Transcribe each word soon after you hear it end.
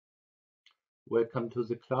Welcome to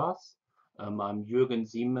the class. I'm Jurgen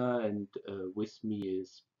Ziemer, and with me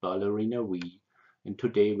is Ballerina V. And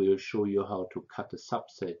today we'll show you how to cut a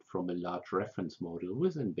subset from a large reference model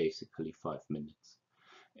within basically 5 minutes.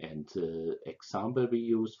 And the example we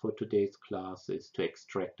use for today's class is to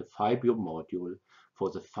extract a FIBO module for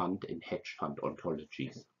the fund and hedge fund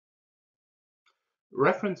ontologies.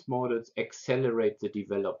 Reference models accelerate the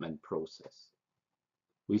development process.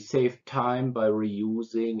 We save time by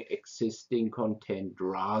reusing existing content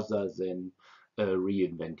rather than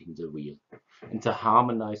reinventing the wheel. And the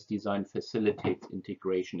harmonized design facilitates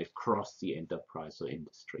integration across the enterprise or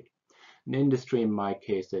industry. In industry, in my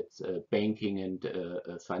case, it's banking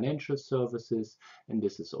and financial services, and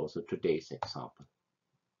this is also today's example.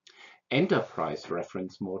 Enterprise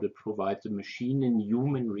reference model provides a machine and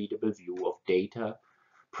human readable view of data,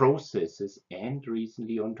 processes, and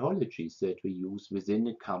recently ontologies that we use within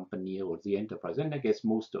a company or the enterprise. And I guess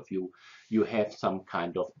most of you have some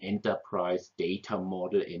kind of enterprise data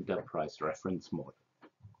model, enterprise reference model.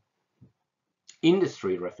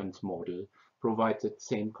 Industry reference model provides that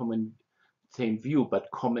same view, but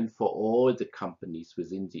common for all the companies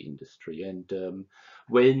within the industry. And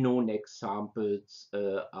well-known examples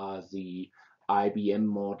are the IBM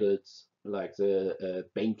models, like the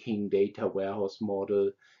banking data warehouse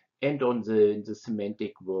model, and in the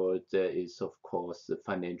semantic world there is of course the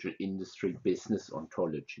financial industry business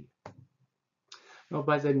ontology. Now,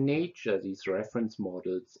 by their nature, these reference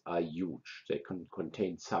models are huge. They can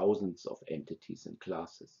contain thousands of entities and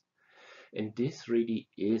classes, and this really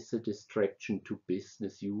is a distraction to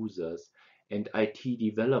business users and IT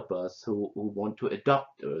developers who want to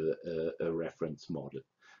adopt a reference model,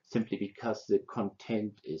 simply because the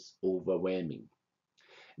content is overwhelming.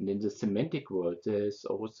 And in the semantic world, there's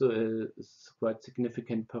also a quite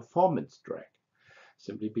significant performance drag,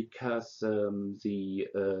 simply because the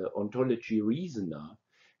ontology reasoner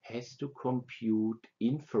has to compute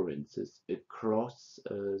inferences across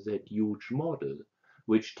that huge model,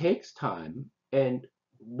 which takes time, and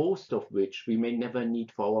most of which we may never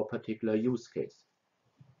need for our particular use case.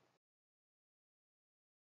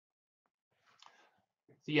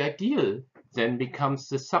 The ideal then becomes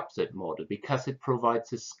the subset model, because it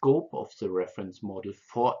provides the scope of the reference model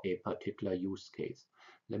for a particular use case.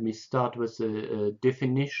 Let me start with a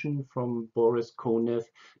definition from Boris Konev.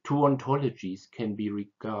 Two ontologies can be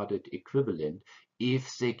regarded equivalent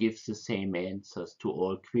if they give the same answers to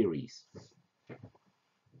all queries.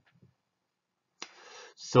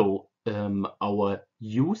 So our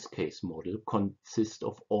use case model consists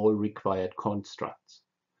of all required constructs.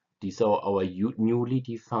 These are our newly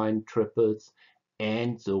defined triples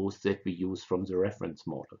and those that we use from the reference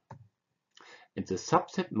model. And the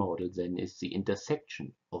subset model then is the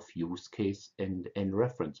intersection of use case and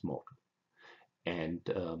reference model. And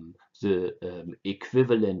the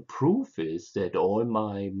equivalent proof is that all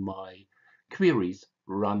my queries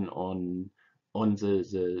run on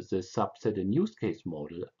the subset and use case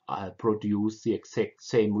model produce the exact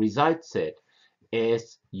same result set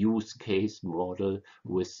as use case model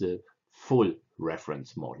with the full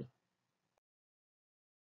reference model.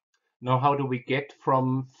 Now, how do we get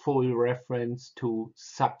from full reference to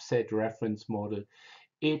subset reference model?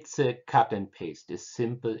 It's a cut and paste, a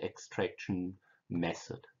simple extraction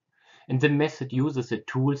method. And the method uses a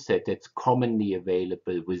tool set that's commonly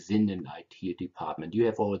available within an IT department. You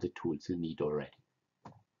have all the tools you need already.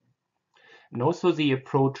 And also the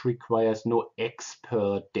approach requires no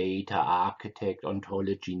expert data architect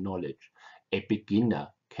ontology knowledge. A beginner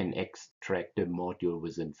can extract a module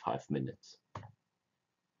within 5 minutes.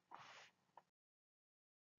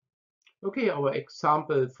 Okay, our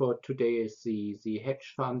example for today is the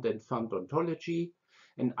hedge fund and fund ontology.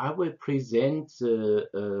 And I will present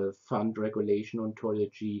the fund regulation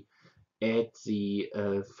ontology at the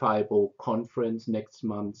FIBO conference next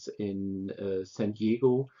month in San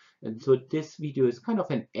Diego. And so this video is kind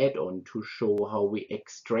of an add-on to show how we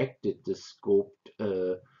extracted the scoped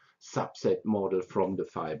subset model from the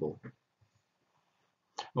FIBO.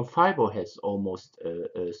 Now, FIBO has almost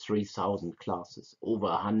 3,000 classes, over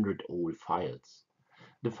 100 old files.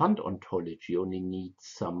 The fund ontology only needs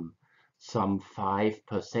some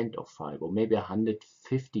 5% of FIBO, maybe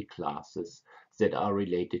 150 classes that are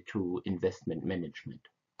related to investment management.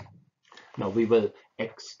 Now we will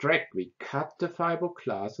we cut the FIBO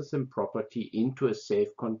classes and property into a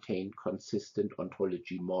self-contained consistent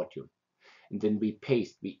ontology module. And then we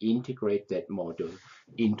integrate that module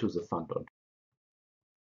into the fund ontology.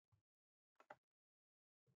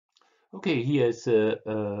 Okay, here's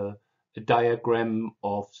a diagram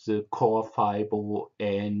of the core FIBO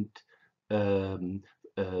and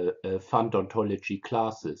fund ontology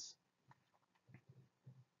classes.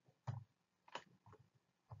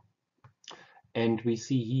 And we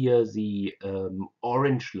see here the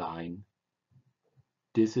orange line.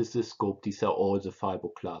 This is the scope. These are all the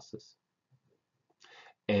FIBO classes.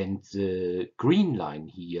 And the green line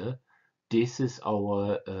here, this is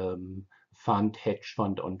our hedge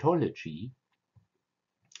fund ontology.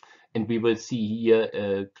 And we will see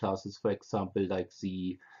here classes, for example, like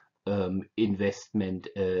the investment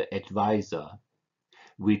advisor,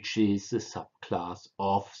 which is a subclass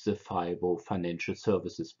of the FIBO financial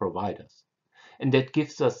services providers. And that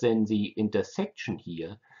gives us then the intersection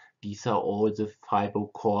here. These are all the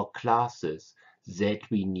FIBO core classes that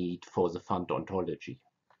we need for the fund ontology.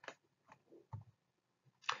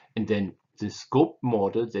 And then the scope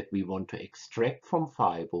model that we want to extract from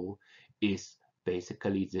FIBO is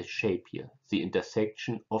basically this shape here, the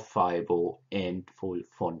intersection of FIBO and full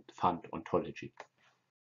fund ontology.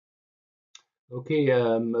 Okay,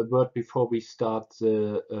 a word before we start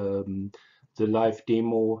the live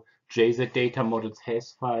demo. Jayzed Data Models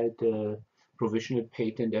has filed a provisional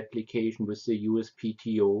patent application with the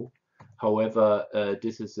USPTO. However,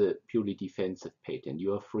 this is a purely defensive patent.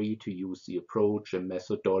 You are free to use the approach and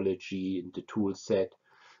methodology and the tool set.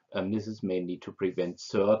 This is mainly to prevent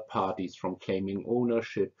third parties from claiming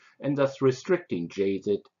ownership and thus restricting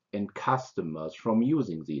Jayzed and customers from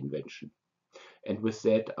using the invention. And with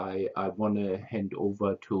that, I want to hand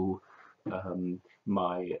over to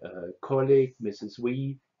my colleague, Mrs.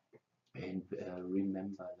 Wee. And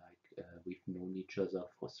remember, like we've known each other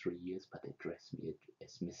for 3 years, but address me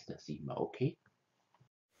as Mr. Ziemer, okay?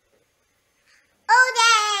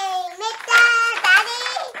 Okay, Mr.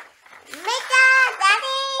 Daddy! Mr.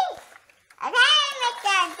 Daddy! Okay,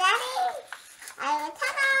 Mr. Daddy! I will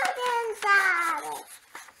come out inside.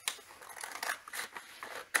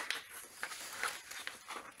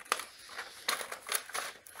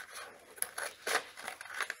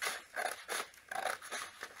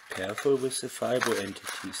 Careful with the FIBO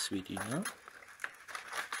entities, sweetie, no?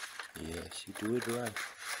 Yes, you do it right.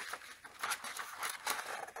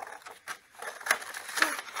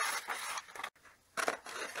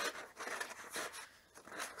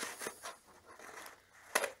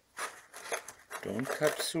 Don't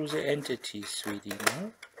cut through the entities, sweetie,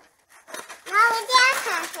 no? No, it's your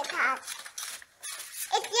turn to cut.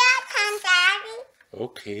 It's your turn, Daddy.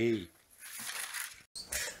 Okay.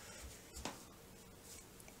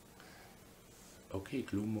 Okay,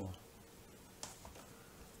 glue more.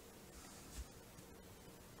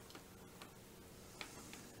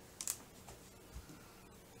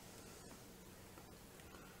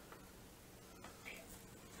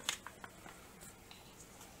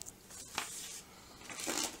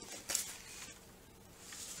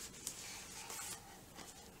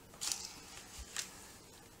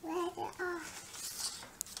 Where they are?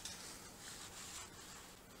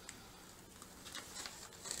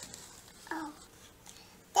 Oh.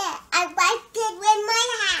 There, I wiped it with my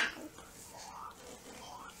hand.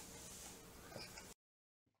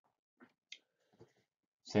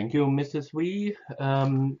 Thank you, Mrs. Wee.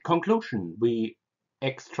 Conclusion, we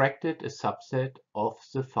extracted a subset of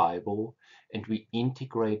the FIBO and we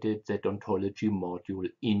integrated that ontology module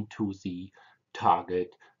into the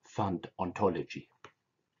target fund ontology.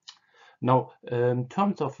 Now, in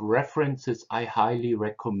terms of references, I highly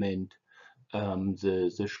recommend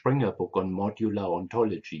the Springer book on modular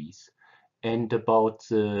ontologies. And about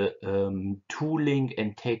the tooling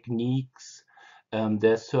and techniques,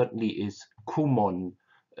 there certainly is Kumon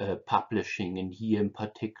publishing, and here in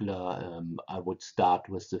particular I would start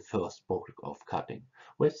with the first book of cutting.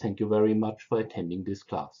 Well, thank you very much for attending this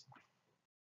class.